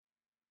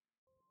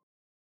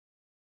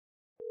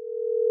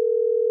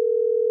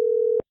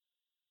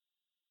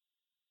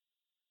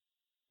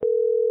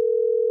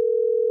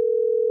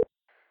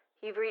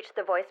You've reached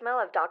the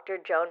voicemail of Dr.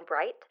 Joan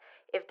Bright.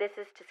 If this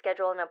is to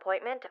schedule an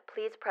appointment,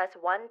 please press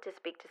 1 to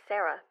speak to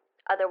Sarah.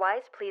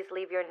 Otherwise, please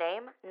leave your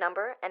name,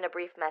 number, and a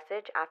brief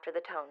message after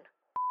the tone.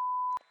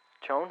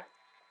 Joan?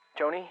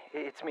 Joni?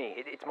 It's me.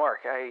 It's Mark.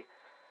 Well,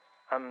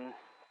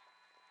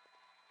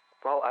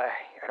 I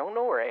don't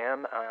know where I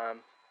am,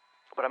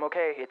 but I'm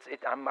okay.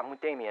 I'm with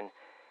Damien.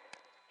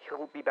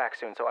 He'll be back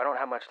soon, so I don't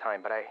have much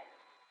time, but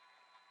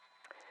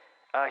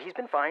he's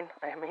been fine.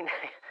 I mean,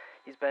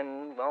 he's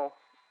been, well,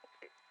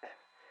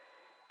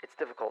 it's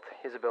difficult,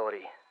 his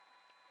ability.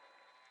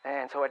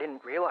 And so I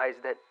didn't realize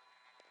that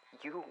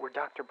you were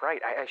Dr.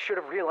 Bright. I should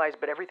have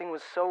realized, but everything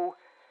was so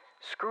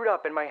screwed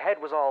up and my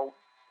head was all...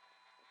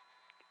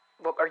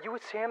 Look, are you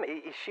with Sam?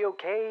 Is she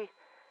okay?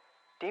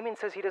 Damien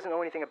says he doesn't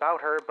know anything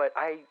about her, but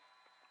I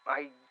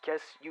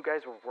guess you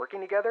guys were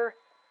working together?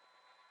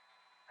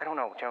 I don't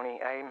know,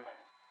 Joni. I'm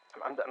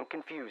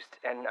confused,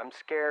 and I'm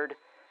scared.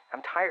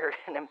 I'm tired,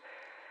 and I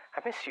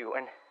miss you,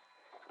 and...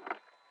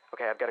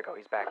 Okay, I've got to go.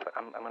 He's back, but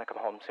I'm gonna come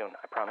home soon.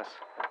 I promise.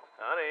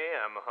 Honey,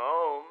 I'm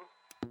home.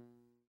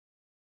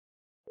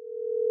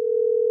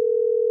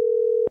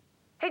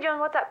 Hey,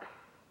 Joan, what's up?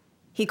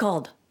 He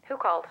called. Who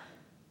called?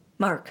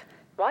 Mark.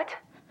 What?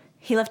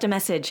 He left a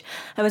message.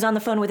 I was on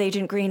the phone with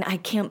Agent Green. I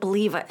can't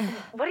believe it.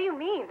 What do you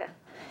mean?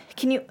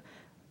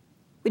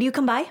 Would you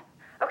come by?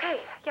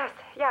 Okay, yes,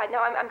 yeah, no,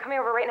 I'm coming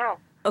over right now.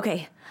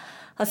 Okay,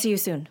 I'll see you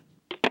soon.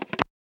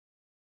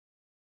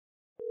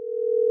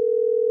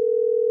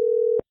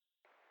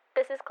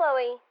 This is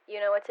Chloe. You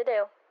know what to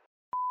do.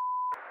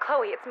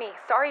 Chloe, it's me.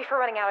 Sorry for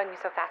running out on you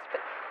so fast,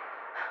 but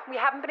we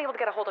haven't been able to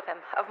get a hold of him,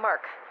 of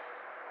Mark.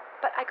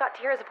 But I got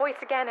to hear his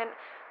voice again, and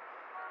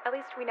at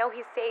least we know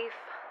he's safe.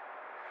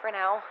 For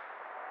now.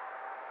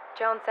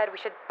 Joan said we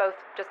should both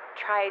just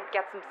try and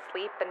get some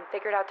sleep and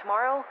figure it out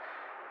tomorrow.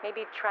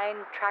 Maybe try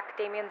and track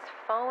Damien's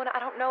phone. I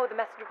don't know. The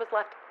message was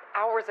left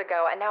hours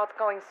ago, and now it's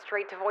going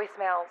straight to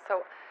voicemail,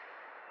 so...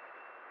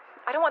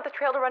 I don't want the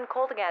trail to run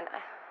cold again.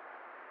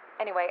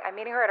 Anyway, I'm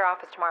meeting her at her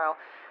office tomorrow.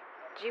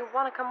 Do you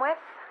want to come with?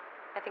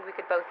 I think we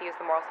could both use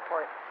the moral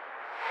support.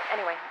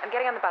 Anyway, I'm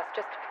getting on the bus.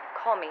 Just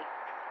call me.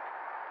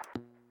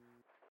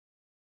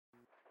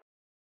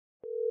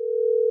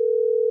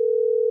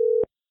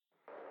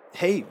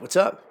 Hey, what's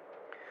up?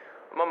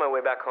 I'm on my way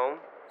back home.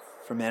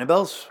 From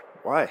Annabelle's?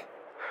 Why?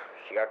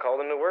 She got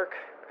called into work.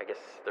 I guess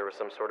there was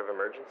some sort of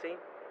emergency.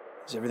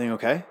 Is everything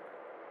okay?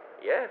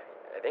 Yeah,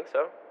 I think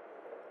so.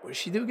 What does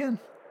she do again?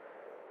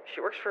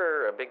 She works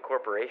for a big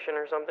corporation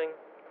or something.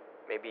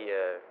 Maybe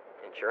a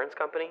insurance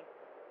company?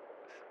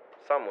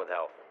 Some with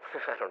health.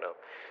 I don't know.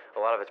 A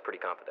lot of it's pretty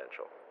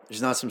confidential.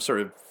 There's not some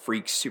sort of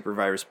freak super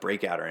virus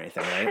breakout or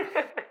anything, right?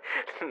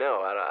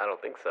 No, I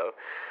don't think so.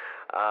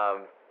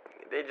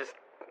 They just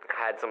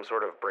had some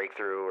sort of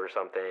breakthrough or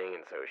something,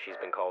 and so she's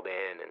been called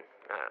in, and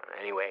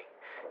anyway,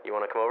 you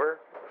want to come over?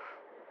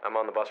 I'm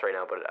on the bus right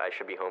now, but I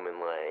should be home in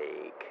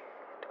like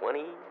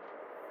 20.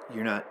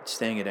 You're not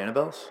staying at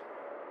Annabelle's?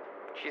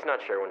 She's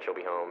not sure when she'll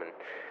be home, and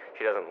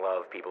she doesn't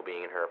love people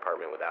being in her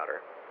apartment without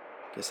her.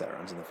 Guess that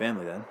runs in the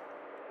family then.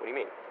 What do you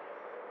mean?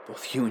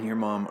 Both you and your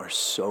mom are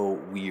so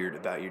weird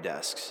about your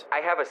desks. I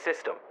have a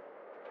system,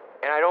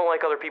 and I don't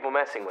like other people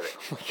messing with it.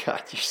 Oh my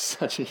god, you're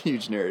such a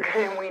huge nerd.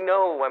 And we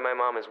know why my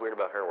mom is weird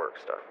about her work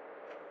stuff.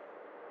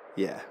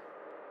 Yeah.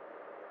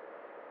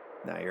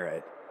 No, you're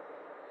right.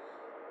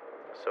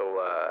 So,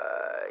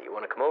 you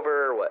want to come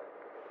over or what?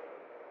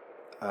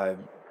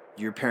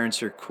 Your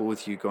parents are cool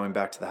with you going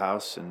back to the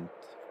house and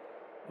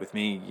with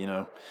me,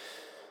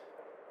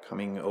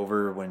 coming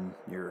over when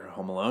you're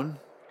home alone?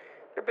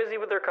 They're busy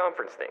with their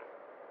conference thing.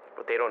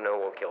 What they don't know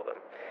won't kill them.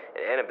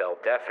 And Annabelle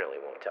definitely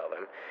won't tell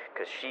them,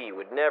 because she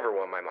would never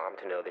want my mom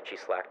to know that she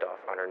slacked off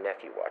on her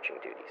nephew watching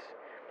duties.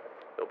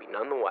 They'll be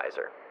none the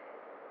wiser.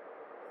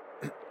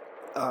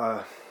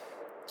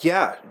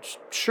 Yeah,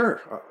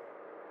 sure.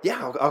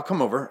 Yeah, I'll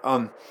come over.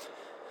 I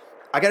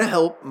gotta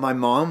help my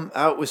mom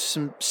out with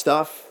some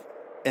stuff,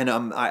 and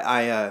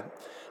I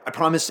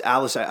promised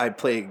Alice I'd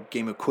play a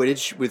game of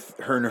Quidditch with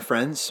her and her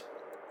friends.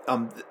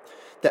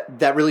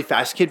 That really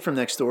fast kid from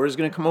next door is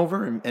gonna come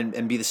over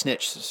and be the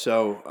snitch.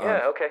 So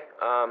yeah, okay.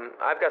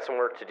 I've got some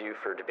work to do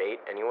for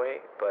debate anyway,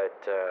 but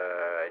do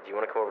you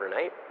want to come over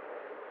tonight?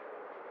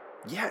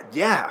 Yeah.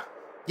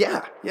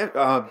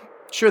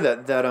 Sure.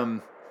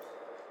 That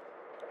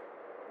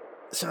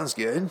sounds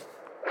good.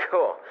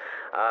 Cool.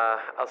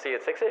 I'll see you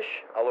at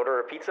 6-ish. I'll order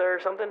a pizza or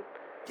something.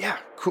 Yeah,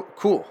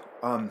 cool.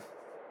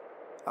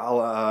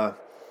 I'll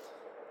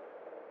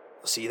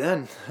see you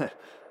then.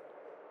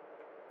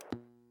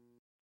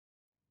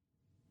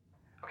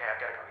 Okay, I've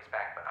got to go. He's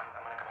back, but I'm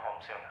gonna come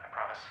home soon. I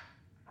promise.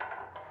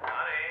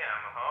 Honey,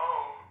 I'm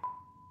home.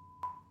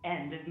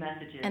 End of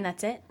messages. And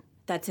that's it?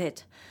 That's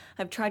it.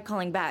 I've tried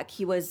calling back.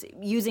 He was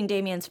using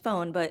Damien's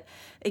phone, but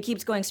it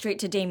keeps going straight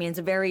to Damien's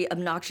very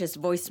obnoxious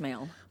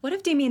voicemail. What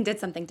if Damien did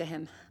something to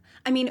him?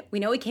 I mean, we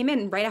know he came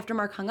in right after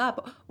Mark hung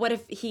up. What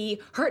if he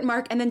hurt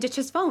Mark and then ditched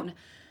his phone?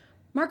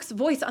 Mark's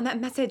voice on that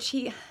message,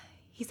 he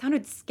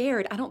sounded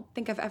scared. I don't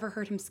think I've ever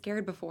heard him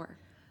scared before.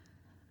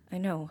 I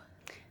know.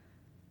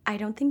 I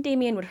don't think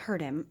Damien would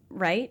hurt him,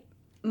 right?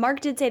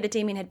 Mark did say that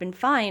Damien had been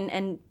fine,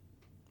 and,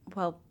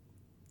 well,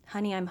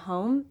 honey, I'm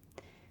home.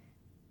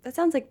 That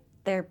sounds like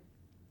they're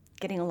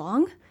getting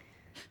along.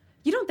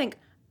 You don't think...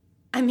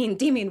 I mean,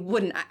 Damien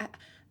wouldn't.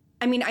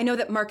 I mean, I know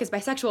that Mark is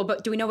bisexual,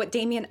 but do we know what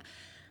Damien...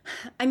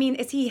 I mean,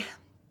 is he...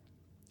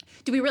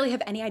 Do we really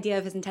have any idea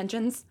of his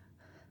intentions?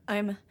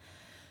 I'm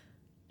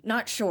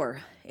not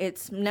sure.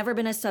 It's never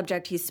been a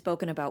subject he's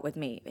spoken about with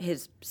me.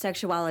 His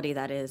sexuality,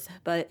 that is.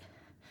 But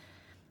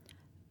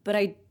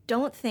I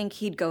don't think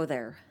he'd go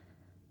there.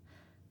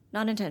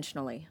 Not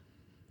intentionally.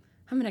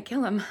 I'm gonna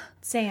kill him.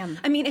 Sam.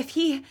 I mean, if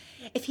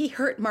he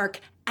hurt Mark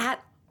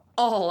at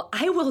all,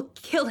 I will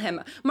kill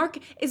him. Mark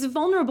is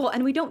vulnerable,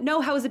 and we don't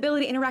know how his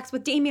ability interacts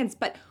with Damien's,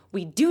 but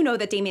we do know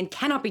that Damien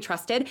cannot be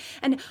trusted.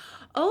 And,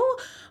 oh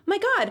my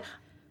God,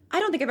 I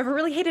don't think I've ever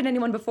really hated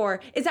anyone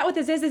before. Is that what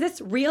this is? Is this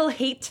real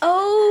hate?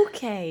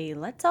 Okay,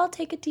 let's all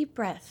take a deep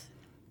breath.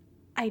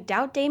 I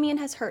doubt Damien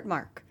has hurt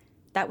Mark.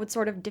 That would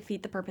sort of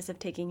defeat the purpose of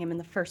taking him in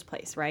the first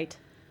place, right?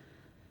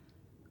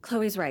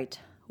 Chloe's right.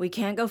 We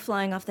can't go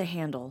flying off the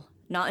handle.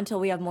 Not until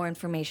we have more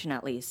information,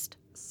 at least.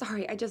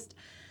 Sorry, I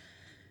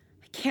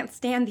can't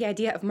stand the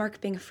idea of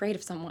Mark being afraid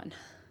of someone.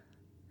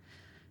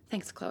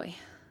 Thanks, Chloe.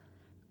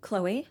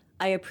 Chloe,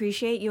 I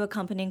appreciate you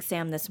accompanying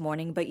Sam this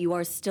morning, but you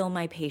are still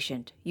my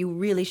patient. You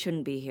really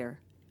shouldn't be here.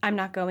 I'm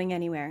not going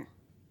anywhere.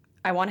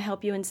 I want to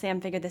help you and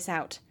Sam figure this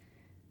out.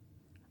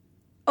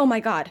 Oh my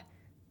God.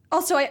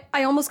 Also,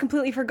 I almost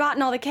completely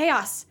forgotten all the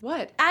chaos.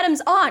 What?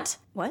 Adam's aunt.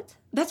 What?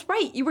 That's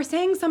right. You were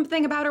saying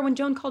something about her when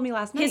Joan called me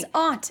last night. His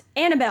aunt,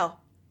 Annabelle.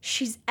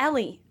 She's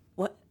Ellie.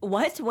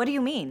 What? What do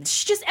you mean?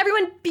 Shh, just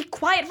everyone be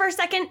quiet for a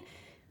second.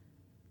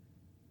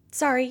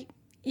 Sorry,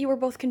 you were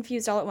both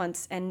confused all at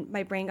once, and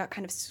my brain got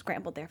kind of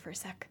scrambled there for a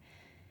sec.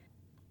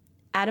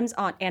 Adam's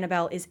aunt,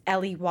 Annabelle, is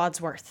Ellie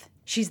Wadsworth.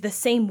 She's the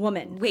same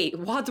woman. Wait,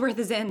 Wadsworth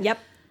is in? Yep.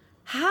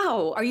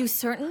 How? Are you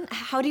certain?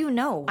 How do you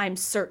know? I'm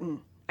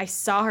certain. I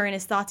saw her in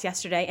his thoughts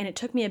yesterday, and it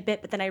took me a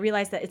bit, but then I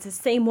realized that it's the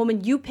same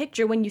woman you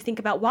picture when you think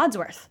about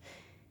Wadsworth.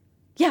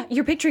 Yeah,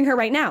 you're picturing her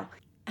right now.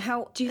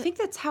 How? Do you think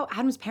that's how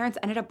Adam's parents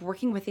ended up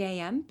working with the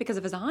AM? Because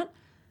of his aunt?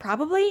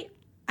 Probably.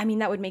 I mean,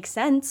 that would make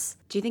sense.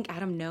 Do you think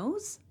Adam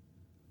knows?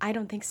 I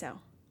don't think so.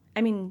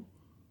 I mean,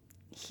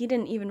 he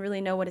didn't even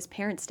really know what his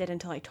parents did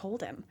until I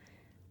told him.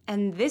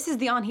 And this is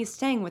the aunt he's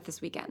staying with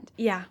this weekend?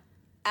 Yeah.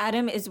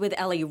 Adam is with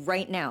Ellie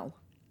right now.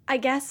 I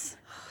guess.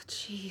 Oh,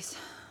 jeez.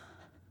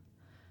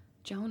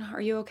 Joan,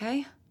 are you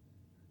okay?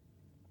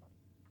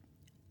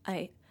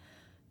 I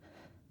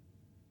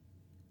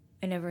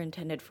never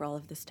intended for all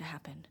of this to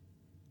happen.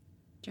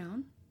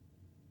 Joan?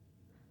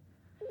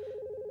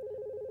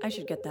 I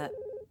should get that.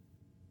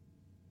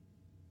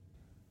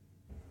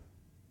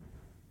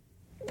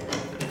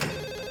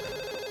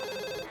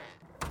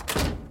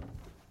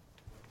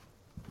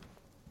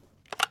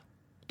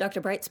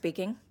 Dr. Bright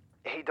speaking.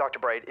 Hey, Dr.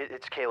 Bright,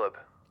 it's Caleb.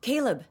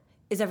 Caleb,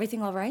 is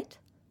everything all right?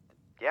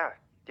 Yeah,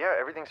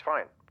 everything's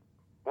fine.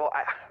 Well,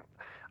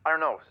 I don't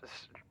know.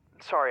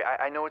 Sorry,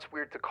 I know it's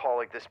weird to call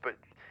like this, but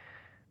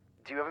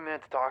do you have a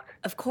minute to talk?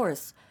 Of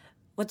course.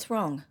 What's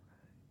wrong?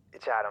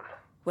 It's Adam.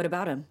 What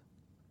about him?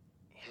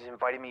 He's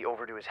invited me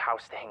over to his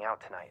house to hang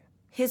out tonight.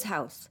 His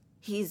house?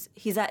 He's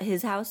at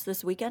his house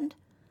this weekend?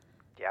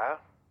 Yeah?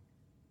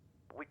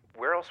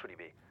 Where else would he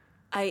be?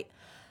 I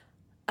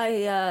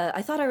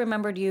thought I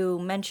remembered you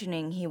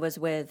mentioning he was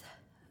with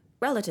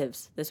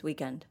relatives this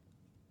weekend.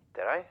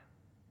 Did I?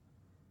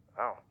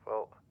 Oh,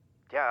 well,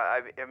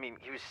 yeah, I mean,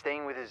 he was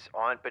staying with his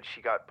aunt, but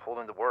she got pulled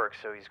into work,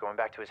 so he's going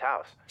back to his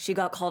house. She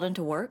got called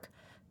into work?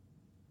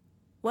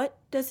 What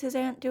does his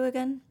aunt do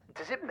again?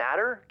 Does it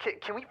matter?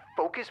 Can we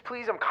focus,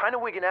 please? I'm kind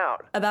of wigging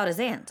out. About his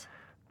aunt?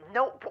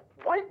 No,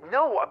 what?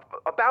 No,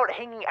 about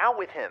hanging out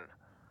with him.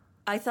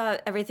 I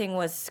thought everything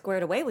was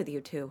squared away with you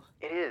two.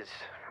 It is.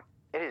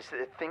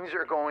 Things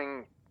are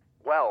going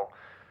well.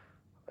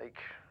 Like,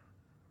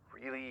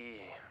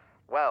 really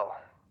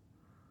well.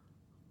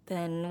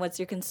 Then what's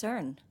your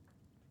concern?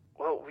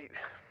 Well,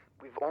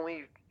 we've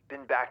only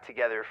been back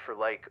together for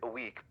like a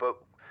week, but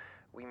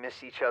we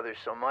miss each other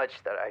so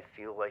much that I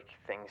feel like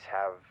things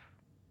have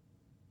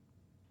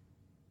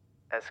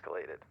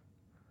escalated.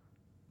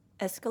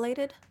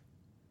 Escalated?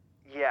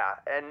 Yeah,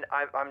 and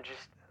I'm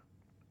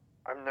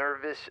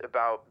nervous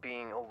about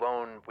being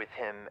alone with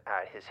him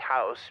at his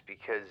house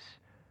because,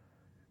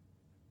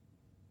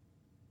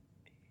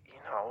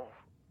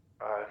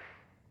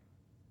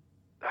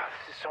 this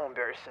is so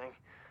embarrassing.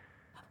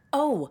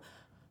 Oh.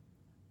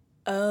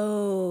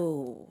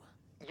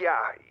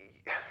 Yeah,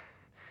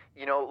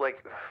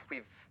 like,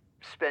 we've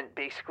spent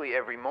basically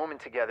every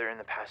moment together in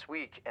the past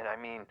week, and I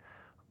mean,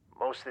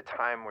 most of the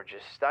time we're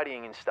just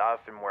studying and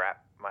stuff, and we're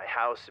at my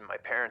house and my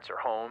parents are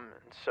home,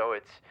 and so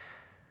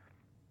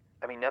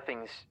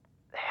nothing's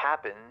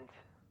happened,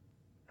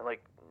 and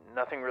like,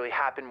 nothing really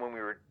happened when we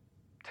were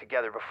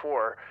together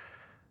before.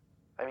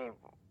 I mean,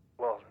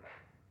 well,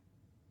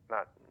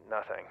 not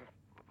nothing,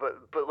 but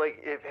like,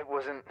 it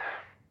wasn't,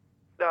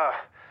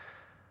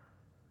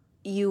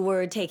 You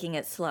were taking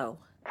it slow.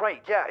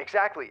 Right, yeah,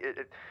 exactly.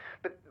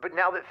 But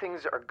now that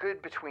things are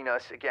good between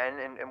us again,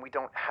 and we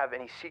don't have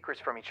any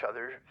secrets from each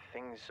other,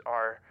 things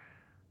are...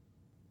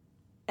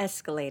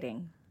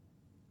 Escalating.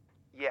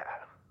 Yeah.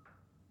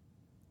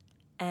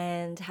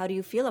 And how do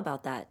you feel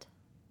about that?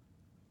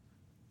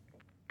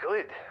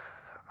 Good.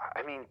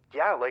 I mean,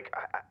 yeah, like,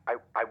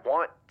 I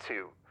want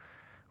to.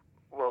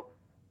 Well,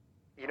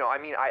 you know, I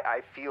mean,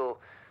 I feel...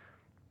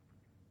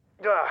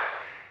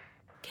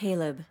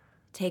 Caleb,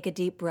 take a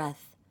deep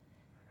breath.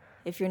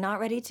 If you're not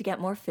ready to get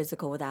more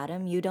physical with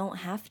Adam, you don't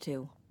have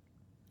to.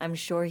 I'm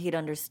sure he'd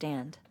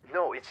understand.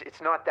 No,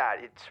 it's not that.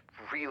 It's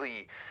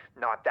really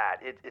not that.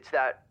 It's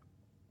that,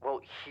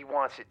 well, he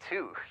wants it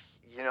too,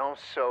 you know?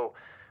 So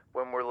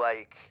when we're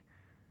like,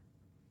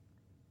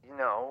 you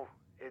know,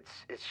 it's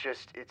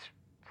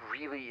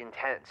really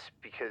intense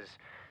because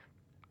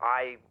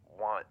I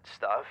want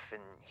stuff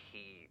and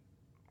he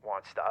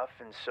wants stuff,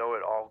 and so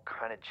it all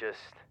kind of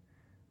just,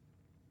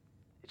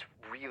 it's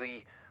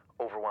really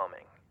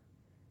overwhelming.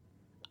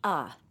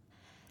 Ah,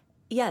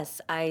 yes,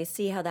 I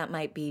see how that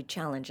might be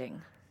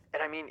challenging.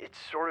 And I mean, it's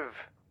sort of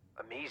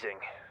amazing,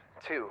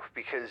 too,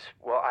 because,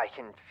 well, I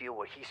can feel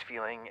what he's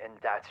feeling, and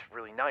that's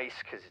really nice,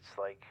 because it's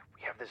like,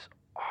 we have this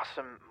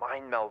awesome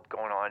mind meld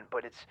going on,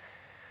 but it's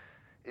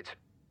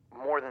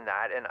more than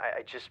that, and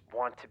I just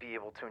want to be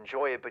able to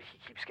enjoy it, but he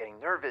keeps getting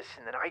nervous,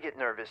 and then I get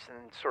nervous,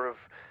 and sort of,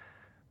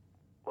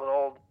 well, it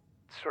all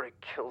sort of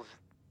kills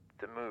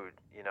the mood,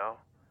 you know?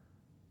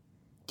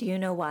 Do you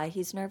know why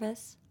he's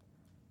nervous?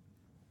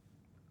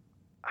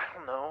 I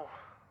don't know.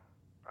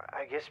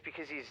 I guess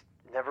because he's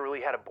never really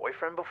had a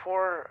boyfriend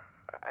before.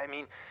 I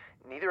mean,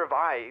 neither have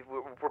I.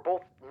 We're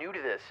both new to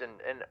this,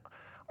 and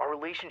our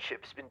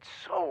relationship's been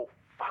so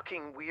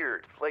fucking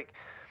weird. Like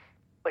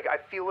I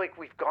feel like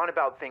we've gone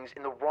about things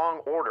in the wrong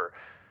order.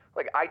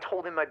 Like, I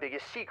told him my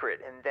biggest secret,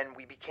 and then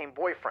we became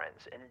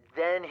boyfriends, and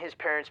then his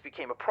parents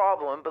became a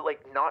problem, but,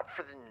 like, not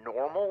for the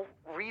normal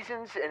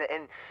reasons,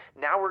 and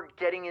now we're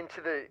getting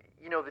into the,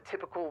 you know, the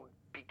typical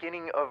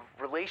beginning of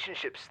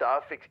relationship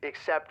stuff,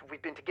 except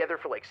we've been together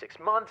for, like, 6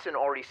 months and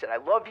already said I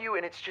love you,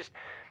 and it's just,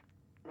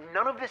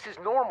 none of this is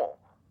normal.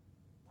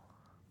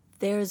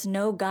 There's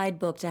no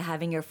guidebook to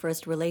having your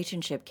first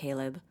relationship,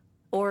 Caleb.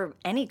 Or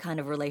any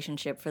kind of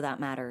relationship, for that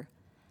matter.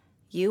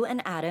 You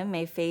and Adam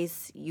may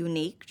face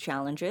unique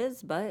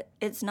challenges, but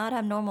it's not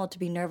abnormal to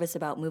be nervous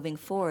about moving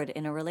forward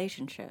in a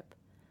relationship.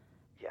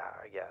 Yeah,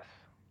 I guess.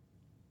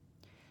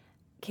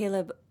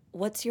 Caleb,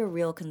 what's your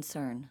real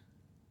concern?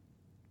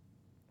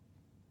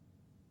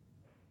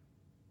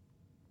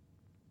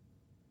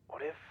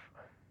 What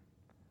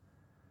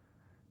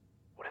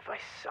if I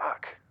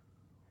suck?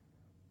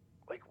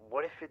 Like,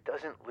 what if it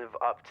doesn't live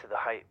up to the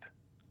hype?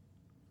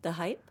 The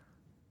hype?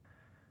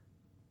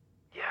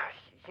 Yeah,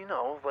 you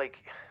know, like,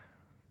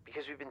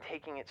 because we've been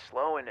taking it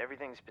slow and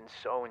everything's been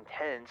so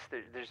intense,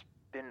 there's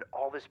been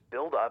all this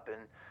buildup,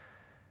 and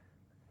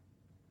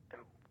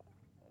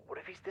what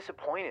if he's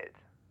disappointed?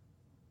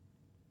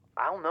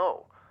 I'll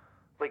know.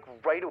 Like,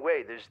 right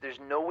away. There's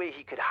no way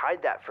he could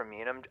hide that from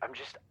me, and I'm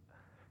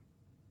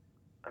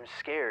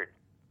scared,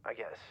 I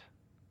guess.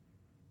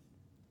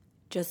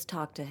 Just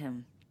talk to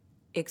him.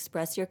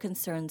 Express your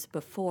concerns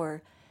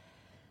before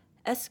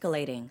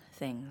escalating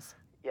things.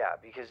 Yeah,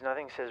 because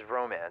nothing says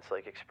romance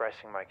like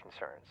expressing my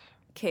concerns.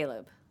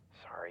 Caleb.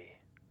 Sorry.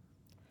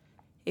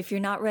 If you're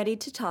not ready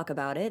to talk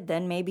about it,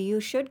 then maybe you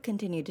should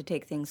continue to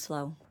take things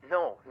slow.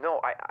 No,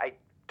 I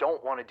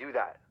don't want to do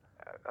that.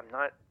 I'm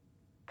not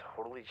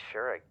totally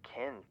sure I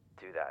can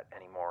do that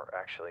anymore,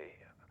 actually.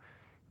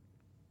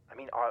 I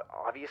mean,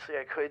 obviously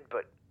I could,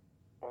 but,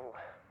 well,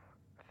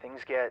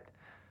 things get,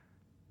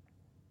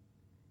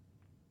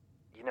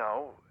 you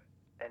know,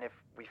 and if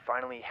we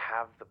finally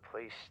have the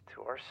place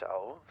to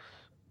ourselves,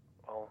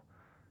 well,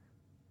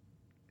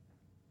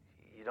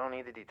 you don't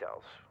need the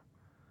details.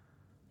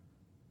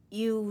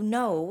 You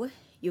know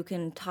you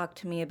can talk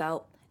to me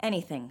about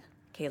anything,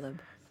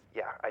 Caleb.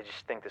 Yeah, I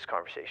just think this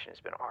conversation has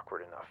been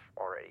awkward enough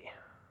already.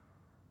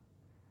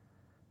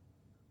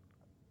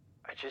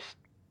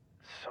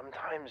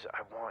 Sometimes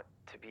I want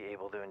to be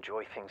able to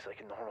enjoy things like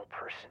a normal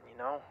person, you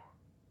know?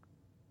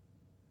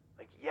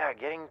 Like, yeah,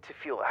 getting to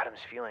feel Adam's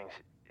feelings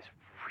is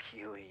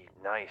really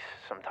nice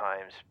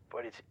sometimes,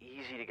 but it's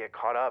easy to get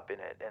caught up in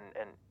it,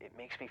 and it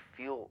makes me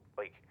feel,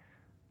 like,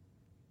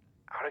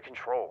 out of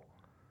control.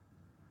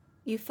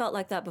 You felt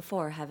like that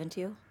before, haven't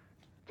you?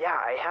 Yeah,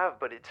 I have,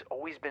 but it's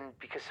always been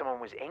because someone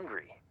was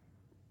angry.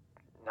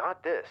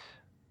 Not this.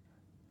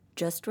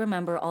 Just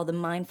remember all the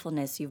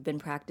mindfulness you've been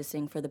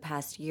practicing for the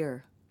past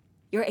year.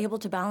 You're able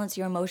to balance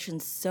your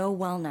emotions so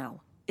well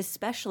now,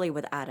 especially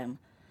with Adam.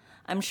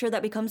 I'm sure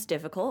that becomes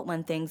difficult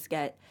when things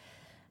get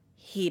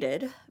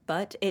heated,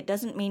 but it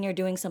doesn't mean you're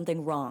doing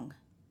something wrong.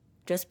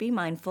 Just be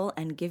mindful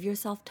and give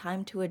yourself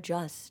time to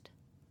adjust.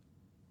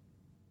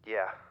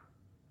 Yeah.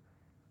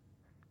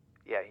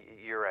 Yeah,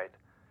 you're right.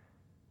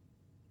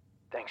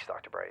 Thanks,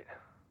 Dr. Bright.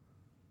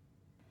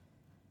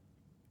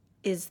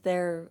 Is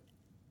there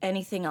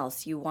anything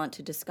else you want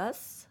to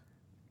discuss?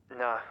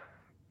 Nah.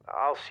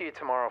 I'll see you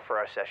tomorrow for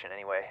our session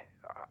anyway.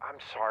 I'm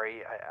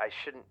sorry. I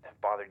shouldn't have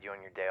bothered you on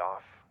your day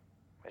off.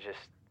 I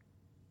just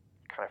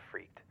kind of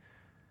freaked.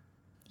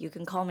 You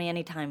can call me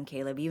anytime,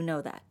 Caleb. You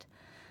know that.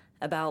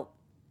 About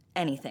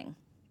anything.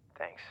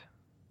 Thanks.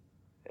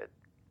 It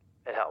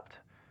helped.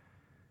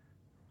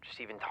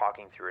 Just even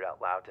talking through it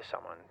out loud to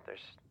someone. There's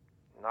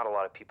not a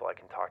lot of people I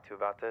can talk to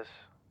about this.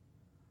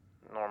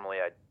 Normally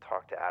I'd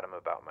talk to Adam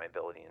about my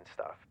ability and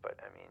stuff, but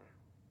I mean,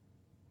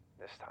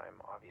 this time,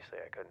 obviously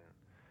I couldn't.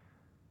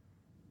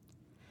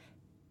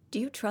 Do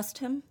you trust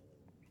him?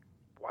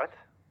 What?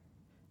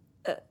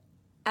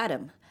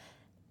 Adam,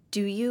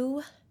 do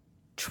you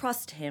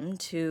trust him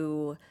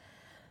to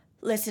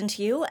listen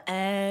to you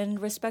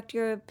and respect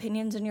your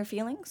opinions and your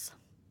feelings?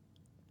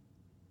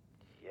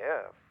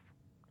 Yeah,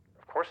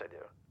 of course I do.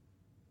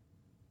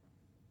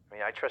 I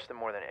mean, I trust him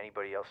more than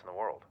anybody else in the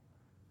world.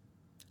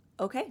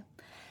 Okay.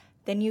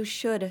 Then you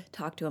should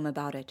talk to him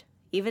about it,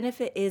 even if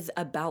it is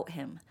about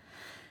him.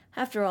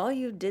 After all,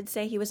 you did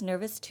say he was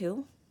nervous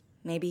too.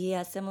 Maybe he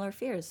has similar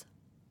fears.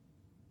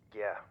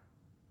 Yeah.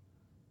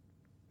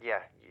 Yeah,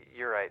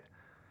 you're right.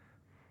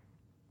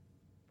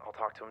 I'll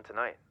talk to him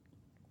tonight.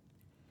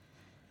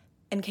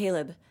 And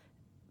Caleb,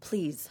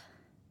 please,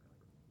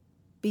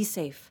 be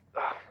safe.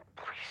 Oh,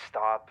 please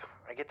stop.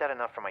 I get that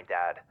enough from my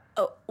dad.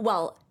 Oh,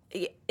 well,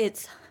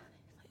 it's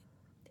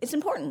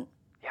important.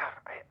 Yeah,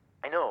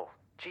 I know.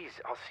 Jeez,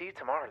 I'll see you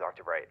tomorrow,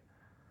 Dr. Bright.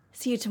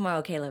 See you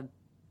tomorrow, Caleb.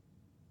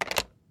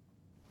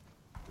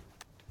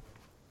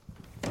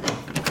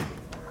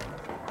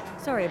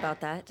 Sorry about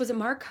that. Was it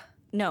Mark?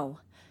 No,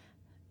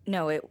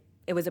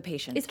 it was a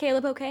patient. Is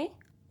Caleb okay?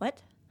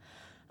 What?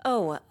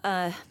 Oh,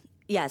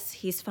 yes,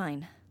 he's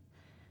fine.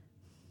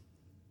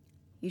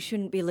 You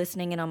shouldn't be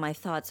listening in on my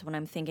thoughts when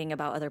I'm thinking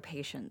about other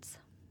patients,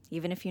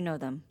 even if you know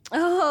them.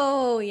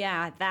 Oh,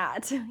 yeah,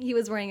 that. He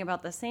was worrying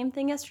about the same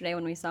thing yesterday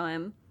when we saw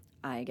him.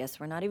 I guess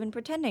we're not even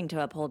pretending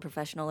to uphold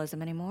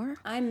professionalism anymore.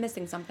 I'm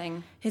missing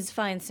something. It's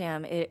fine,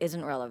 Sam. It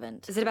isn't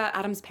relevant. Is it about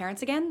Adam's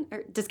parents again?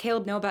 Or does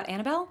Caleb know about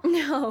Annabelle?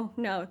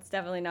 No, it's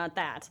definitely not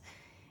that.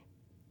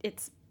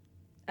 It's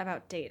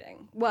about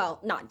dating. Well,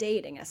 not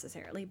dating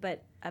necessarily,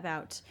 but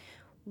about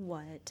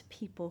what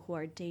people who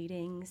are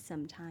dating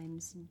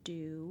sometimes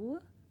do.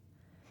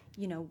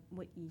 You know,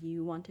 what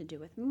you want to do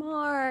with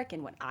Mark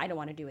and what I don't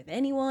want to do with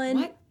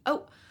anyone.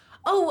 What?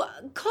 Oh,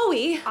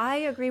 Chloe. I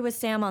agree with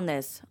Sam on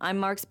this. I'm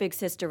Mark's big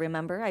sister,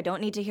 remember? I don't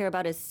need to hear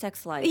about his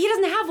sex life. He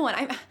doesn't have one.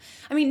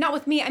 I mean, not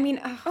with me. I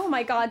mean, Oh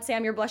my God,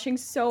 Sam, you're blushing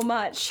so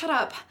much. shut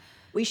up.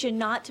 We should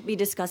not be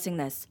discussing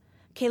this.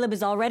 Caleb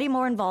is already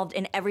more involved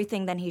in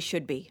everything than he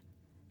should be.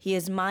 He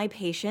is my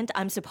patient.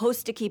 I'm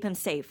supposed to keep him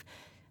safe.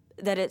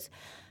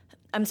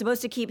 I'm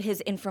supposed to keep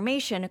his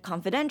information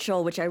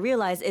confidential, which I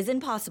realize is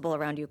impossible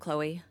around you,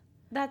 Chloe.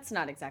 That's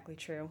not exactly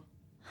true.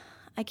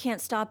 I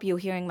can't stop you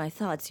hearing my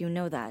thoughts, you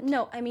know that.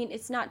 No, I mean,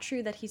 it's not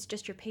true that he's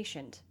just your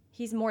patient.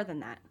 He's more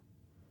than that.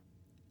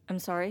 I'm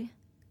sorry?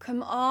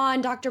 Come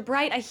on, Dr.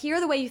 Bright. I hear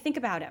the way you think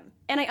about him.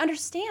 And I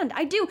understand.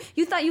 I do.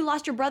 You thought you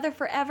lost your brother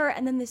forever,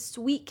 and then this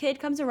sweet kid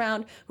comes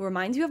around who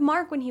reminds you of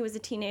Mark when he was a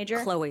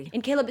teenager. Chloe.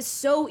 And Caleb is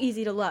so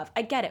easy to love.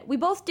 I get it. We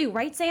both do,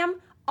 right,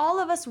 Sam? All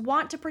of us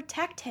want to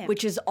protect him.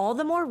 Which is all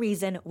the more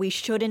reason we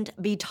shouldn't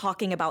be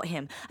talking about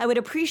him. I would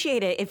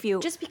appreciate it if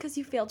you... Just because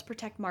you failed to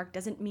protect Mark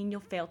doesn't mean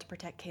you'll fail to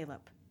protect Caleb.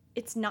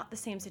 It's not the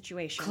same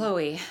situation.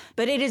 Chloe.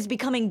 But it is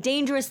becoming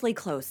dangerously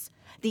close.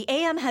 The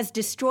AM has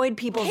destroyed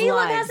people's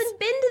Caleb lives. hasn't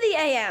been to the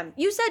AM.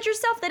 You said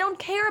yourself they don't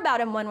care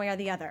about him one way or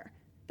the other.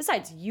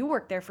 Besides, you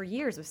worked there for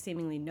years with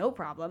seemingly no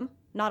problem.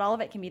 Not all of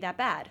it can be that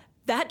bad.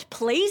 That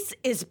place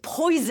is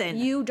poison.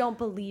 You don't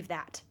believe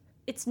that.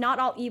 It's not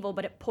all evil,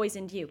 but it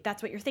poisoned you.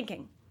 That's what you're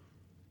thinking.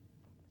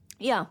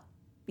 Yeah.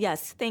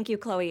 Yes, thank you,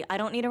 Chloe. I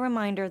don't need a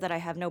reminder that I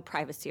have no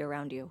privacy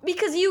around you.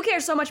 Because you care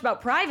so much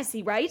about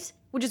privacy, right?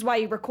 Which is why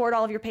you record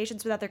all of your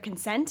patients without their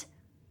consent?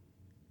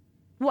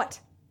 What?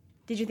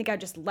 Did you think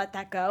I'd just let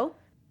that go?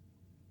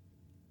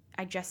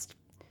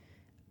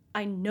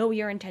 I know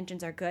your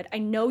intentions are good. I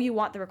know you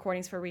want the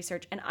recordings for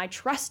research, and I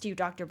trust you,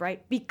 Dr.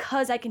 Bright,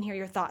 because I can hear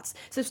your thoughts.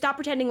 So stop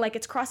pretending like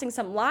it's crossing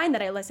some line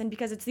that I listen,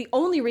 because it's the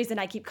only reason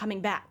I keep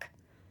coming back.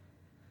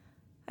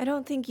 I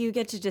don't think you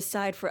get to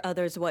decide for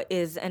others what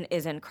is and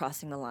isn't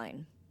crossing the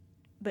line.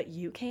 But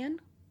you can?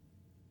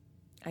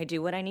 I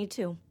do what I need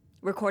to.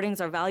 Recordings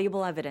are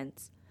valuable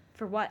evidence.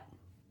 For what?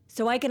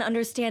 So I can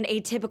understand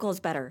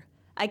atypicals better.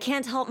 I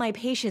can't help my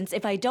patients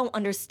if I don't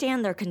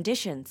understand their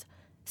conditions.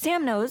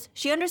 Sam knows.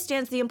 She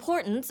understands the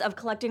importance of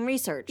collecting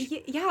research.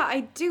 Yeah,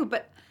 I do,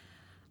 but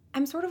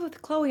I'm sort of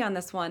with Chloe on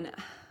this one.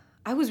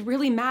 I was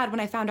really mad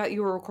when I found out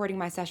you were recording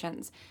my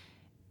sessions.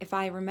 If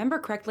I remember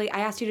correctly,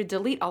 I asked you to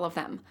delete all of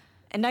them.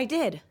 And I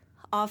did.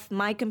 Off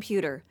my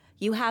computer.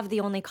 You have the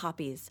only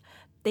copies.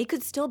 They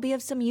could still be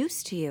of some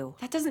use to you.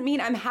 That doesn't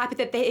mean I'm happy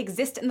that they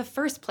exist in the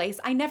first place.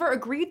 I never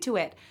agreed to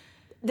it.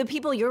 The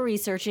people you're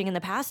researching in the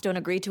past don't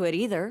agree to it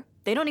either.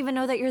 They don't even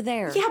know that you're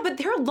there. Yeah, but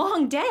they're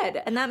long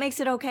dead. And that makes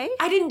it okay?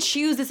 I didn't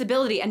choose this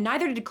ability, and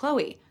neither did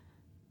Chloe.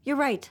 You're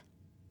right.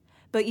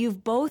 But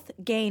you've both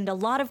gained a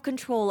lot of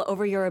control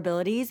over your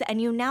abilities, and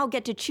you now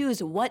get to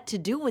choose what to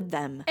do with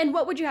them. And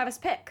what would you have us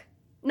pick?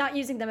 Not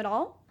using them at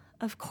all?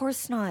 Of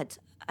course not.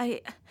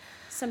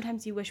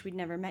 Sometimes you wish we'd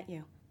never met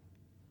you.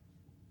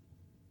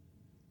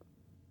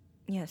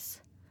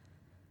 Yes.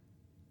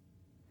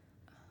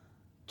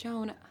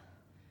 Joan,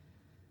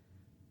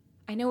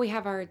 I know we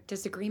have our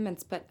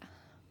disagreements, but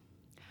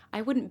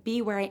I wouldn't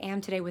be where I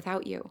am today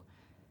without you.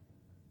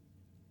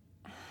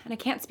 And I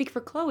can't speak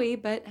for Chloe,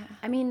 but...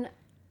 I mean,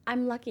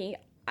 I'm lucky.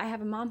 I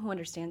have a mom who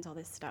understands all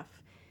this stuff.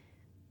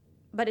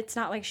 But it's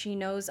not like she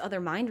knows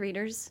other mind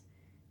readers.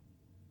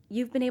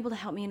 You've been able to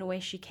help me in a way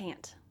she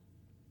can't.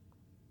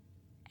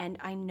 And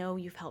I know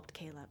you've helped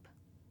Caleb.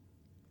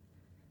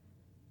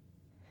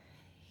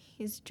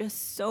 He's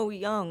just so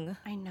young.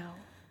 I know.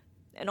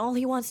 And all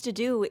he wants to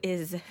do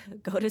is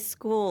go to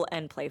school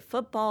and play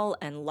football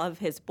and love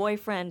his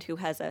boyfriend who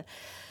has a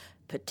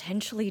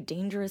potentially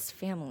dangerous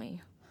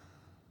family.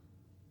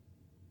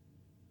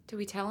 Do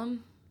we tell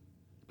him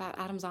about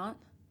Adam's aunt?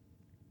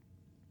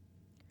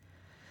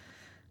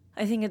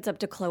 I think it's up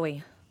to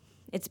Chloe.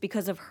 It's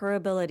because of her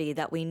ability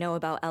that we know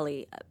about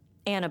Ellie,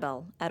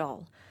 Annabelle, at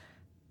all.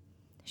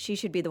 She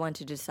should be the one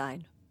to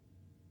decide.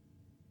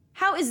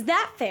 How is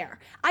that fair?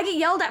 I get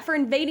yelled at for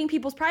invading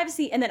people's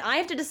privacy, and then I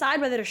have to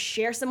decide whether to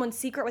share someone's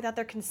secret without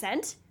their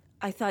consent?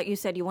 I thought you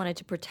said you wanted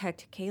to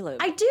protect Caleb.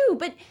 I do,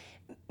 but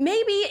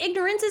maybe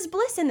ignorance is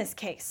bliss in this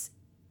case.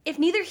 If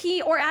neither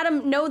he or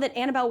Adam know that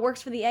Annabelle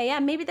works for the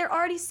AM, maybe they're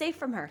already safe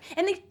from her.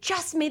 And they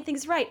just made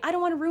things right. I don't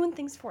want to ruin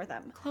things for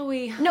them.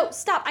 Chloe. No,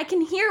 stop. I can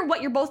hear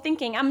what you're both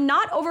thinking. I'm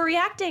not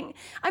overreacting.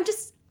 I'm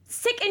just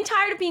sick and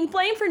tired of being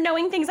blamed for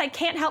knowing things I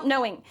can't help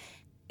knowing.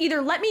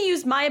 Either let me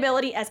use my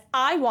ability as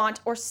I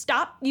want, or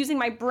stop using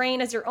my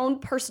brain as your own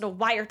personal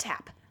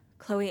wiretap.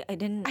 Chloe, I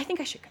think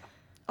I should go.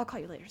 I'll call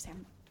you later,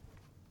 Sam.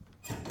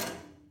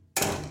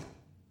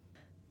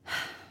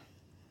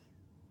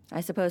 I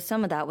suppose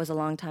some of that was a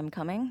long time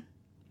coming.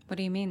 What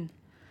do you mean?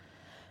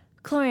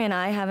 Chloe and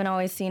I haven't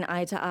always seen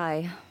eye to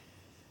eye.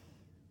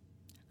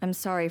 I'm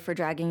sorry for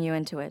dragging you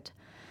into it.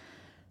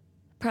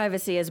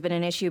 Privacy has been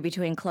an issue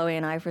between Chloe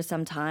and I for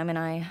some time, and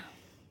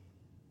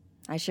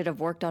I should have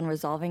worked on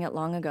resolving it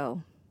long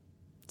ago.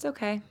 It's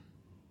okay.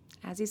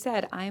 As you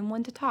said, I am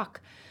one to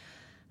talk.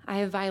 I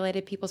have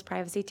violated people's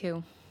privacy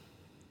too.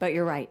 But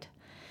you're right.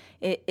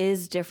 It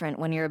is different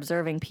when you're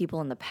observing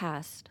people in the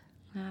past.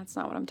 That's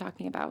not what I'm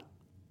talking about.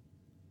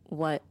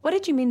 What? What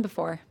did you mean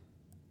before?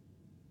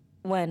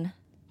 When?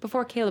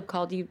 Before Caleb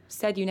called, you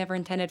said you never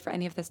intended for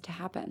any of this to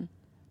happen.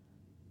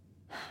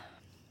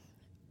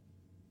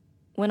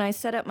 When I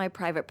set up my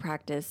private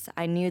practice,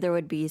 I knew there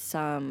would be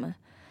some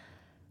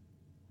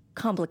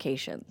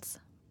complications.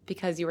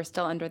 Because you were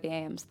still under the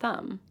AM's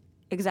thumb.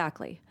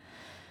 Exactly.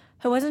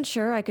 I wasn't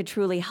sure I could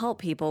truly help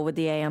people with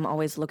the AM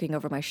always looking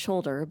over my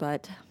shoulder,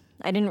 but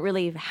I didn't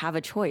really have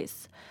a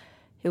choice.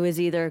 It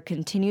was either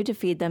continue to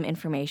feed them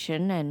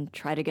information and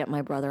try to get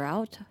my brother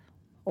out,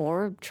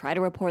 or try to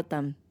report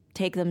them,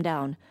 take them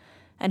down,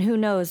 and who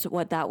knows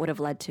what that would have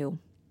led to.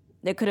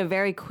 It could have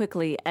very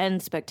quickly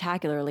and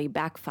spectacularly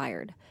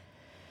backfired.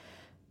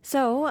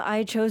 So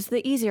I chose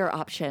the easier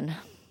option,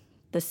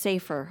 the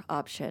safer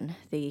option,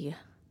 the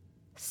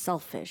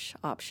selfish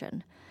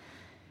option.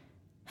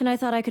 And I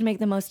thought I could make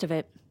the most of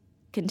it,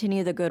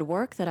 continue the good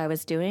work that I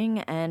was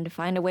doing, and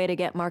find a way to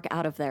get Mark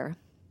out of there.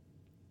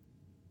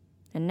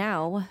 And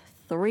now,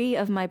 3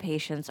 of my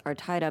patients are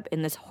tied up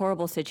in this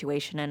horrible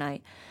situation, and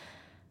I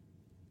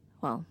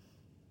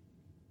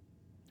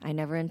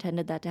never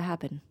intended that to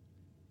happen.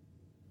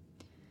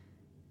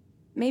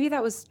 Maybe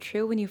that was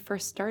true when you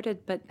first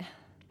started, but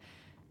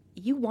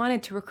you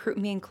wanted to recruit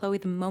me and Chloe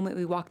the moment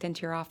we walked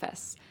into your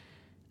office.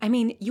 I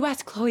mean, you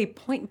asked Chloe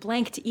point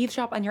blank to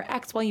eavesdrop on your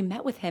ex while you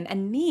met with him,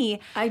 and me...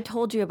 I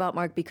told you about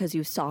Mark because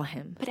you saw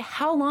him. But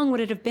how long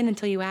would it have been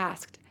until you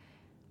asked?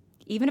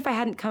 Even if I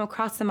hadn't come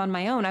across him on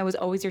my own, I was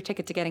always your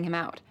ticket to getting him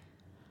out.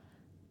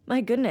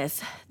 My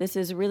goodness, this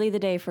is really the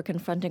day for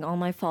confronting all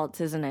my faults,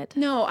 isn't it?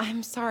 No,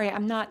 I'm sorry.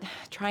 I'm not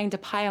trying to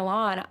pile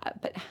on,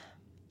 but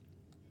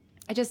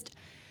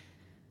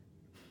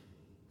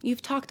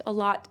you've talked a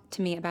lot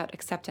to me about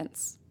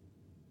acceptance.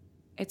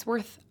 It's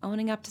worth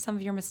owning up to some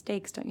of your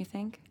mistakes, don't you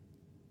think?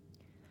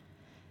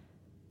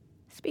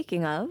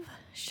 Speaking of,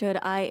 should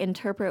I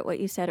interpret what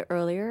you said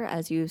earlier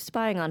as you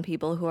spying on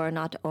people who are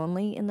not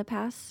only in the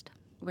past?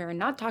 We're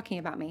not talking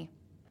about me.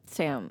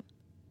 Sam,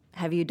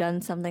 have you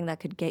done something that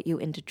could get you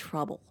into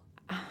trouble?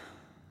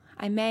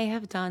 I may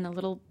have done a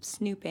little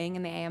snooping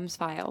in the AM's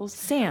files.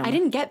 Sam! I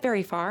didn't get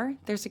very far.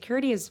 Their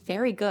security is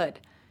very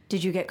good.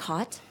 Did you get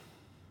caught?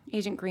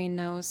 Agent Green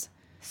knows.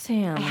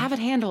 Sam. I have it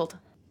handled.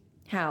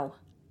 How?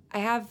 I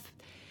have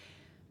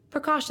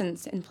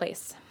precautions in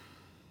place.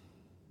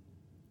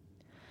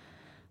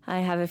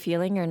 I have a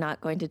feeling you're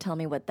not going to tell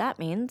me what that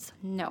means.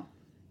 No,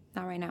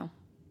 not right now.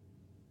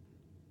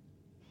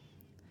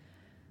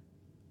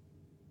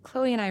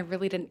 Chloe and I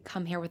really didn't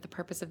come here with the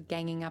purpose of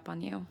ganging up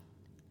on you.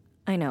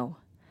 I know.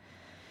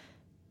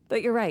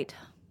 But you're right.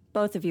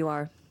 Both of you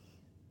are.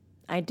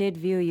 I did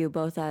view you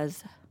both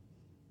as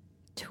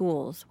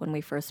tools when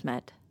we first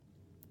met.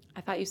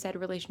 I thought you said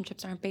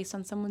relationships aren't based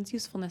on someone's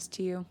usefulness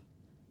to you.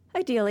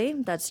 Ideally,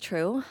 that's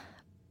true.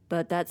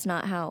 But that's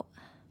not how...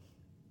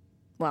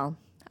 Well,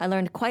 I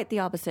learned quite the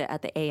opposite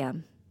at the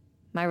AM.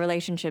 My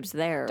relationships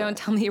there... Don't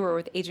tell me you were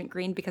with Agent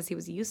Green because he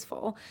was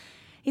useful.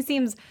 He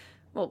seems,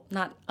 well,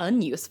 not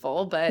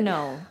unuseful, but...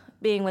 No,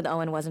 being with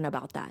Owen wasn't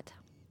about that.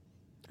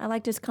 I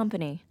liked his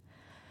company.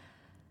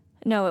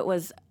 No, it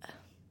was...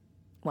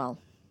 Well...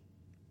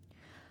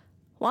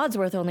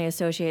 Wadsworth only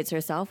associates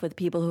herself with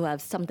people who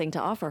have something to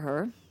offer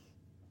her.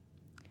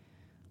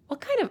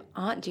 What kind of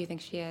aunt do you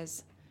think she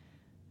is?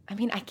 I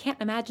mean, I can't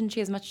imagine she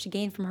has much to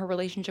gain from her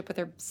relationship with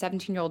her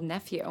 17-year-old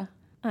nephew.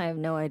 I have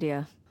no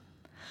idea.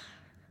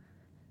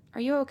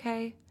 Are you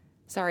okay?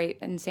 Sorry,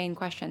 insane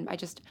question.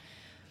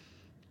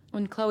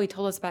 When Chloe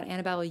told us about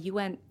Annabella, you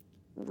went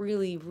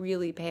really,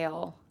 really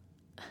pale.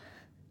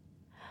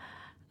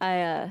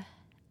 There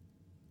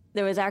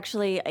was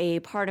actually a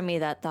part of me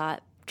that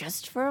thought,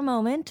 just for a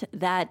moment,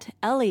 that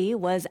Ellie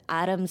was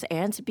Adam's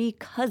aunt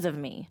because of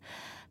me.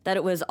 That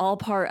it was all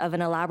part of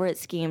an elaborate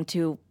scheme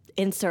to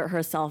insert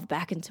herself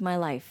back into my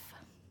life.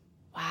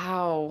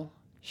 Wow.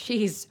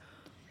 She's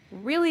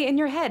really in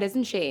your head,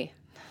 isn't she?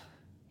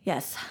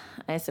 Yes,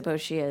 I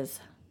suppose she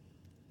is.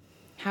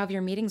 How have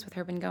your meetings with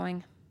her been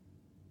going?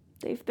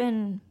 They've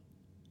been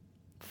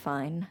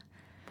fine.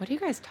 What do you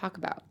guys talk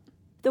about?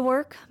 The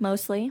work,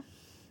 mostly.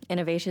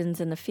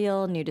 Innovations in the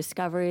field, new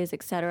discoveries,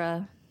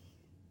 etc.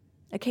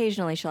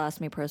 Occasionally she'll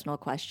ask me personal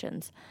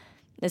questions,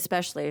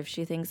 especially if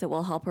she thinks it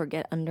will help her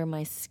get under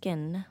my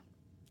skin.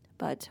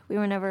 But we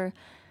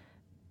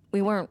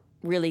weren't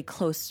really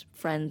close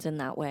friends in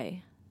that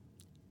way.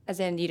 As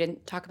in, you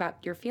didn't talk about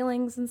your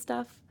feelings and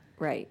stuff?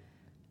 Right.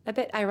 A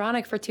bit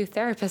ironic for two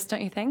therapists,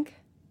 don't you think?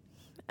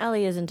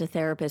 Ellie isn't a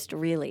therapist,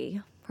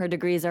 really. Her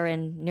degrees are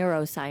in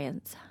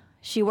neuroscience.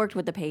 She worked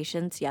with the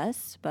patients,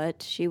 yes,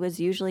 but she was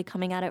usually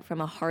coming at it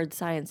from a hard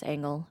science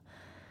angle.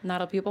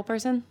 Not a people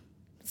person?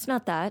 It's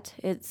not that.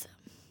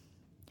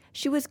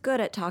 She was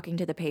good at talking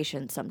to the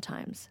patients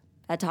sometimes,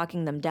 at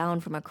talking them down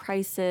from a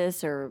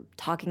crisis or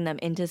talking them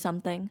into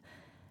something.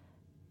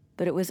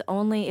 But it was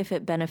only if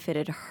it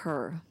benefited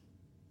her.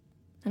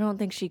 I don't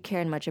think she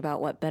cared much about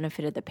what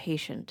benefited the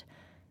patient.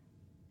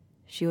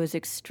 She was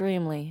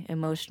extremely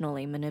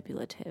emotionally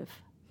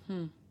manipulative.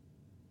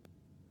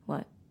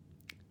 What?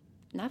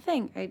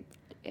 Nothing.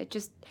 It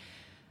just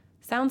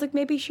sounds like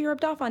maybe she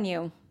rubbed off on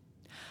you.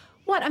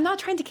 What? I'm not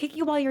trying to kick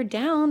you while you're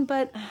down,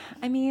 but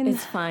I mean...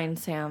 It's fine,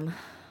 Sam.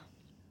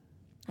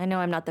 I know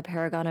I'm not the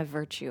paragon of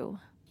virtue.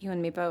 You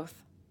and me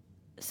both.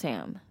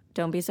 Sam,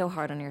 don't be so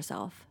hard on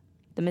yourself.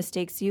 The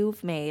mistakes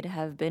you've made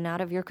have been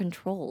out of your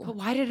control. But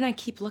why didn't I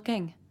keep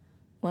looking?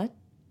 What?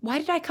 Why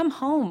did I come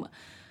home?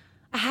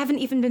 I haven't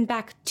even been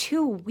back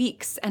 2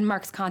 weeks and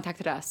Mark's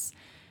contacted us.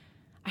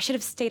 I should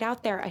have stayed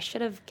out there. I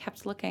should have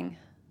kept looking.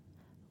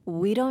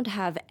 We don't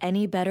have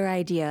any better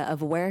idea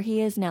of where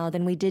he is now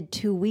than we did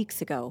 2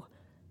 weeks ago.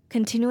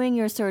 Continuing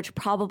your search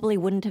probably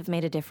wouldn't have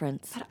made a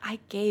difference. But I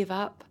gave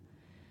up.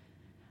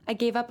 I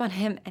gave up on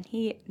him, and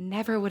he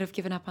never would have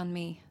given up on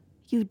me.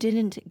 You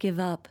didn't give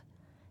up.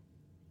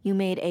 You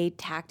made a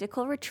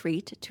tactical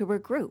retreat to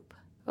regroup.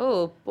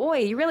 Oh, boy,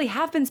 you really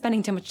have been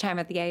spending too much time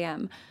at the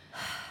AM.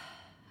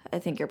 I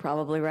think you're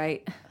probably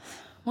right.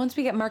 Once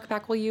we get Mark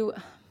back, will you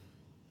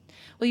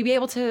be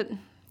able to,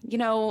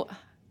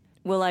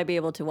 Will I be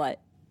able to what?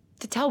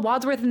 to tell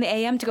Wadsworth and the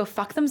AM to go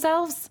fuck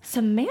themselves?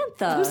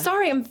 Samantha! I'm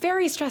sorry, I'm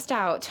very stressed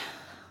out.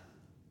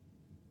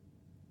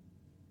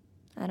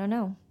 I don't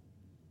know.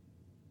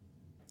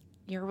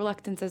 Your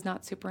reluctance is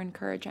not super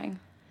encouraging.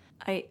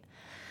 I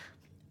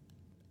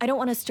don't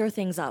want to stir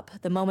things up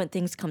the moment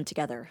things come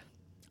together.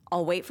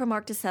 I'll wait for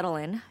Mark to settle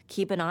in,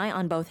 keep an eye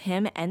on both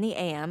him and the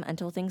AM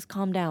until things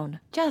calm down.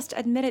 Just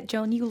admit it,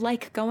 Joan. You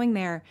like going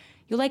there.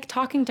 You like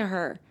talking to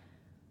her.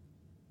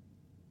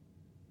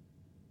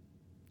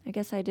 I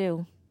guess I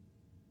do.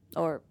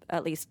 Or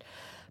at least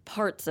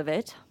parts of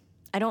it.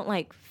 I don't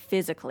like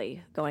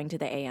physically going to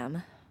the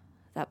AM.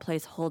 That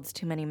place holds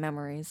too many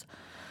memories,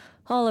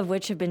 all of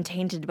which have been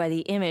tainted by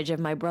the image of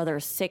my brother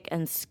sick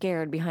and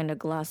scared behind a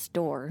glass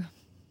door.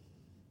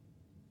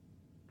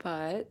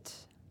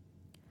 But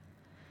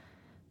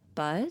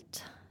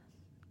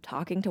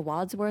talking to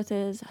Wadsworth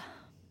is...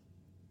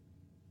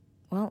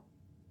 Well,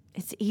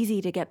 it's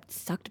easy to get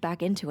sucked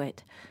back into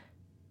it.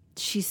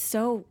 She's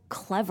so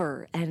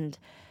clever and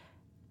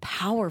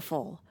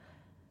powerful.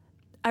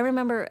 I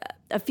remember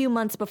a few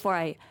months before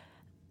I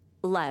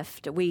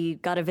left, we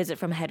got a visit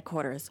from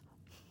headquarters.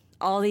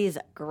 All these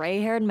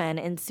gray-haired men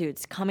in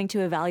suits coming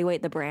to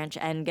evaluate the branch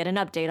and get an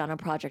update on a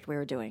project we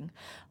were doing.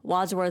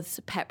 Wadsworth's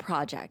pet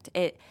project.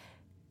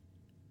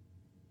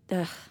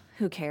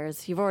 Who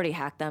cares? You've already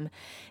hacked them.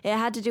 It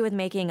had to do with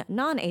making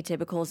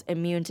non-atypicals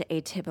immune to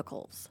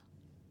atypicals.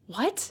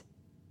 what?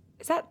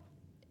 Is that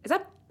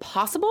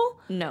possible?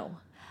 No.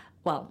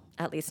 Well,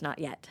 at least not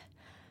yet.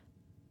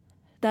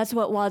 That's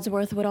what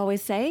Wadsworth would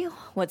always say.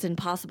 What's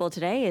impossible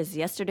today is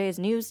yesterday's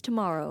news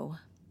tomorrow.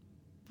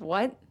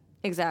 What?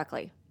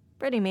 Exactly.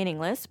 Pretty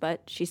meaningless,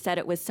 but she said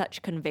it with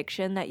such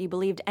conviction that you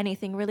believed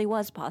anything really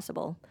was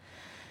possible.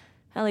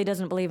 Ellie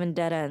doesn't believe in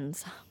dead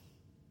ends.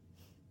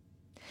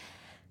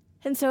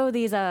 And so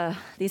these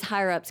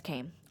higher-ups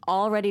came,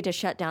 all ready to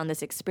shut down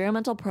this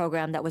experimental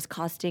program that was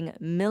costing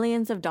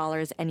millions of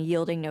dollars and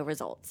yielding no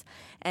results.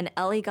 And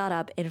Ellie got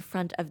up in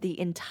front of the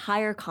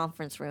entire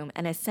conference room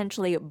and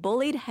essentially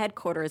bullied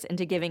headquarters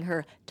into giving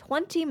her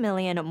 $20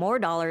 million more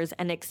dollars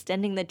and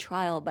extending the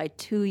trial by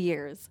 2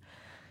 years.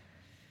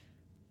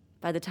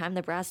 By the time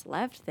the brass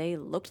left, they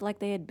looked like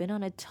they had been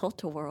on a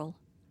tilt-a-whirl.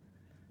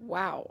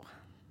 Wow.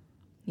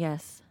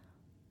 Yes,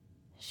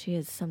 she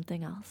is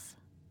something else.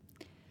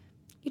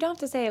 You don't have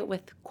to say it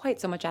with quite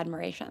so much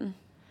admiration.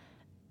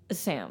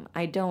 Sam,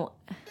 I don't...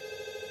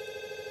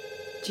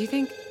 Do you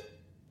think...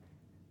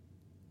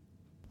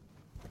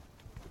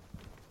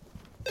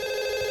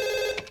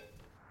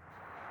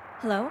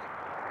 Hello?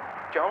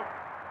 Joan?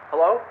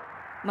 Hello?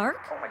 Mark?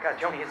 Oh my God,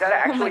 Joni, is that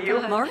actually you?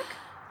 God. Mark?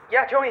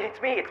 Yeah, Joni,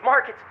 it's me. It's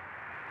Mark.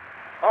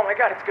 Oh my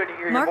God, it's good to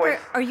hear Mark, your voice.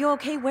 are you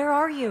okay? Where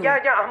are you? Yeah,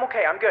 I'm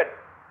okay. I'm good.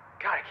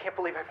 God, I can't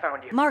believe I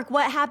found you. Mark,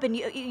 what happened?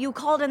 You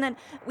called and then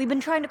we've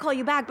been trying to call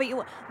you back, but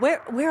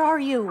where are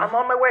you? I'm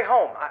on my way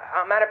home.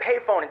 I'm at a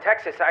payphone in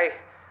Texas. I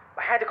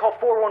had to call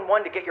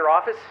 411 to get your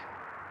office.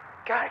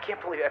 God, I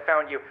can't believe I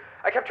found you.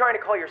 I kept trying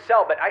to call your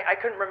cell, but I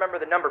couldn't remember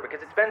the number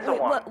because it's been so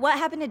long. What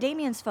happened to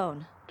Damien's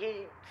phone?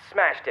 He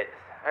smashed it.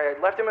 I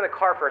left him in the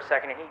car for a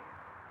second, and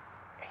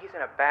he's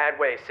in a bad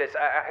way, sis.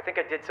 I think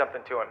I did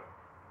something to him.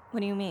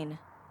 What do you mean?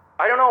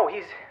 I don't know.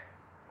 He's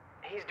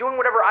doing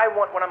whatever I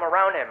want when I'm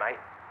around him.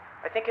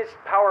 I think his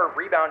power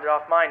rebounded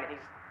off mine, and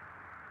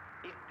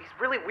he's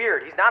really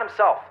weird. He's not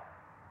himself.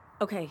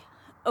 Okay,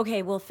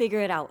 we'll figure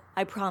it out.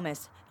 I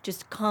promise.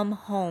 Just come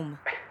home.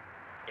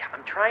 Yeah,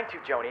 I'm trying to,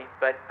 Joni,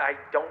 but I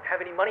don't have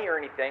any money or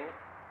anything.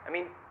 I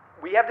mean,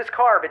 we have this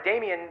car, but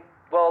Damien,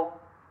 well,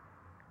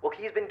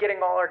 he's been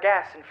getting all our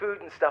gas and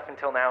food and stuff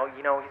until now.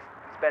 You know,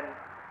 he's been...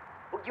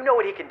 Well, you know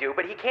what he can do,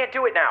 but he can't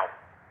do it now.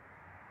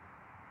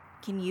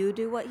 Can you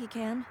do what he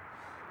can?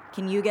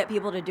 Can you get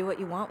people to do what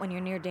you want when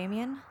you're near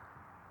Damien?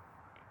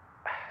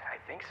 I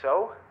think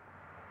so.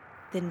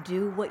 Then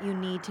do what you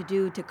need to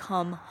do to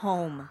come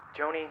home.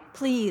 Joni...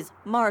 Please,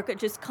 Mark,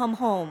 just come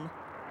home.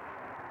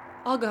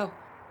 I'll go.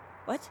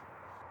 What?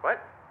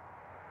 What?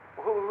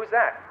 Who's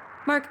that?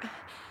 Mark,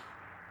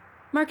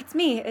 it's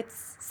me.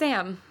 It's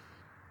Sam.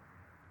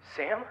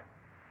 Sam?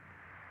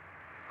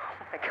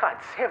 Oh my God,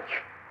 Sam,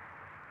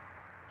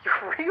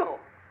 you're real.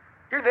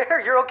 You're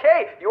there. You're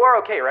okay. You are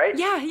okay, right?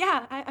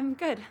 Yeah, I'm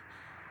good.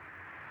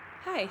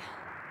 Hi.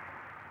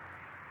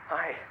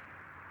 Hi.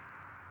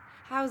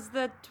 How's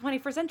the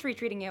 21st century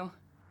treating you?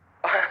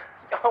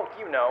 Oh,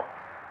 you know.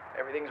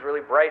 Everything's really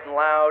bright and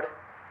loud.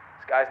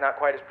 Sky's not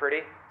quite as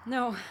pretty.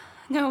 No,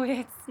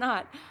 it's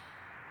not.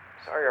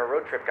 Sorry our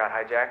road trip got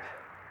hijacked.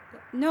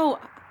 No,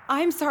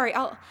 I'm sorry.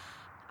 I'm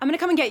gonna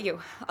come and get you.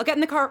 I'll get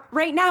in the car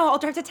right now. I'll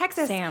drive to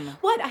Texas. Sam.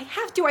 What? I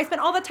have to. I spent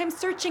all the time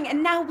searching,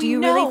 and now we know. Do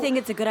you really think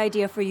it's a good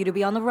idea for you to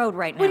be on the road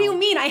right now? What do you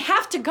mean? I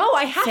have to go.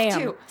 I have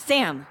to.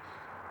 Sam,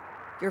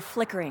 you're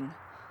flickering.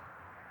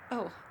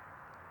 Oh.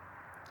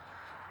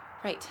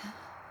 Right.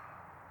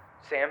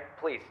 Sam,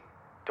 please,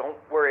 don't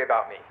worry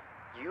about me.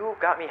 You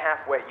got me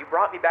halfway. You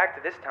brought me back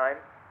to this time.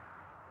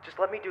 Just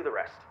let me do the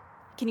rest.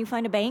 Can you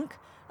find a bank?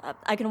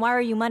 I can wire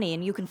you money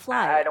and you can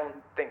fly. I don't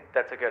think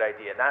that's a good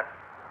idea.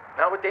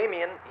 Not with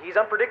Damien. He's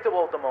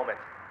unpredictable at the moment.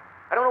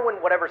 I don't know when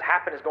whatever's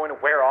happened is going to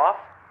wear off.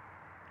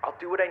 I'll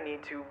do what I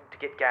need to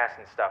get gas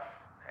and stuff.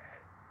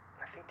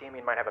 I think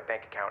Damien might have a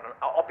bank account.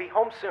 I'll be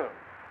home soon.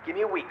 Give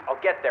me a week.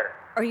 I'll get there.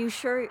 Are you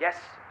sure? Yes,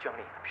 Joni,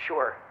 I'm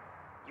sure.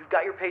 You've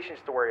got your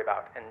patients to worry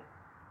about, and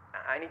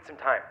I need some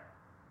time.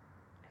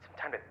 I need some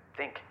time to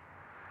think.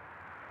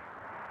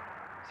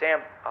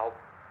 Sam, I'll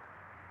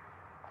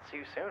see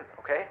you soon,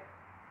 okay?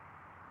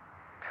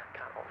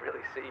 God, I'll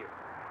really see you.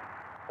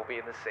 We'll be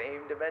in the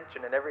same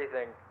dimension and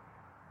everything.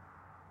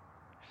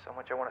 There's so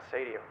much I want to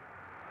say to you.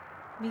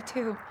 Me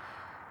too.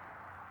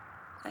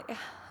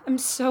 I'm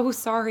so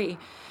sorry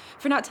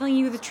for not telling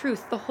you the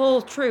truth, the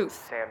whole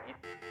truth. Sam, oh,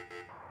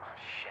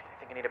 shit, I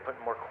think I need to put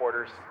in more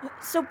quarters.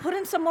 So put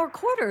in some more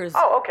quarters.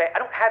 Oh, okay, I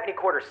don't have any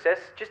quarters, sis.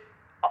 Just,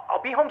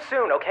 I'll be home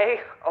soon,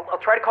 okay? I'll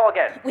try to call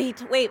again.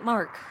 Wait,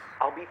 Mark.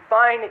 I'll be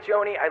fine,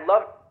 Joni. I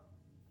love...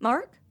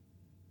 Mark?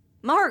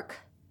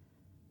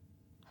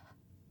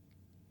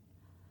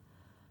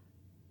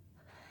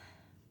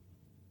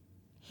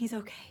 He's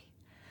okay.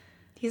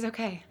 He's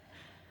okay.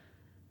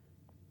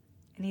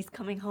 And he's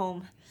coming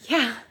home.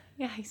 Yeah,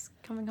 he's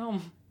coming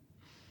home.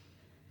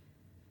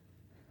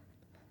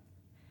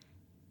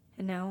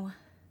 And now?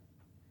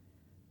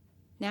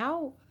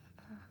 Now,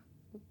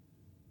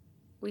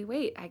 we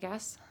wait, I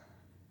guess.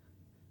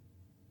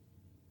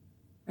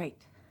 Right.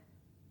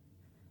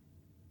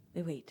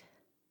 We wait.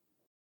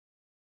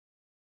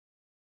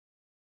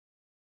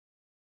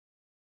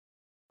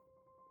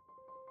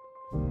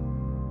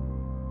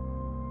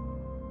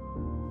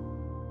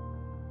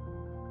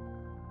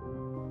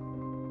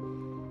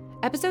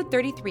 Episode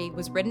 33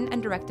 was written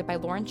and directed by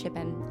Lauren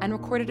Shippen and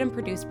recorded and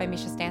produced by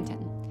Misha Stanton.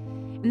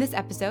 In this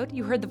episode,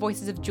 you heard the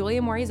voices of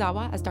Julia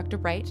Morizawa as Dr.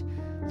 Bright,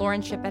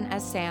 Lauren Shippen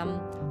as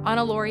Sam,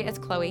 Anna Laurie as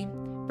Chloe,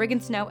 Brigham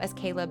Snow as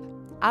Caleb,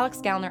 Alex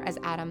Gallner as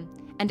Adam,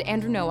 and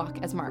Andrew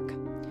Nowak as Mark.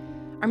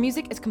 Our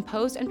music is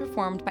composed and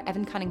performed by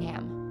Evan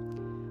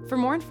Cunningham. For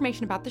more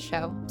information about the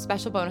show,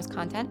 special bonus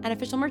content, and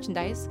official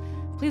merchandise,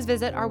 please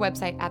visit our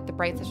website at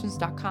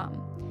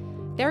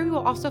thebrightsessions.com. There you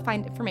will also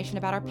find information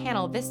about our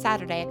panel this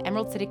Saturday at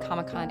Emerald City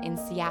Comic-Con in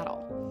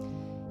Seattle.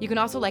 You can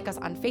also like us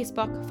on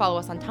Facebook, follow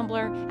us on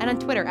Tumblr, and on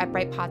Twitter at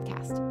Bright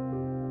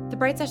Podcast. The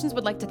Bright Sessions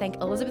would like to thank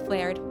Elizabeth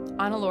Laird,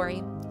 Anna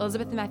Laurie,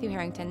 Elizabeth and Matthew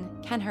Harrington,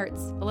 Ken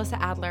Hertz, Alyssa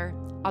Adler,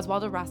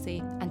 Oswaldo Rossi,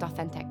 and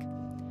Authentic.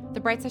 The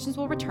Bright Sessions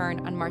will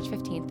return on March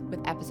 15th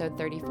with episode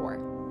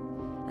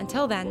 34.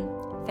 Until then,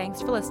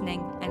 thanks for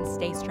listening and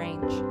stay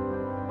strange.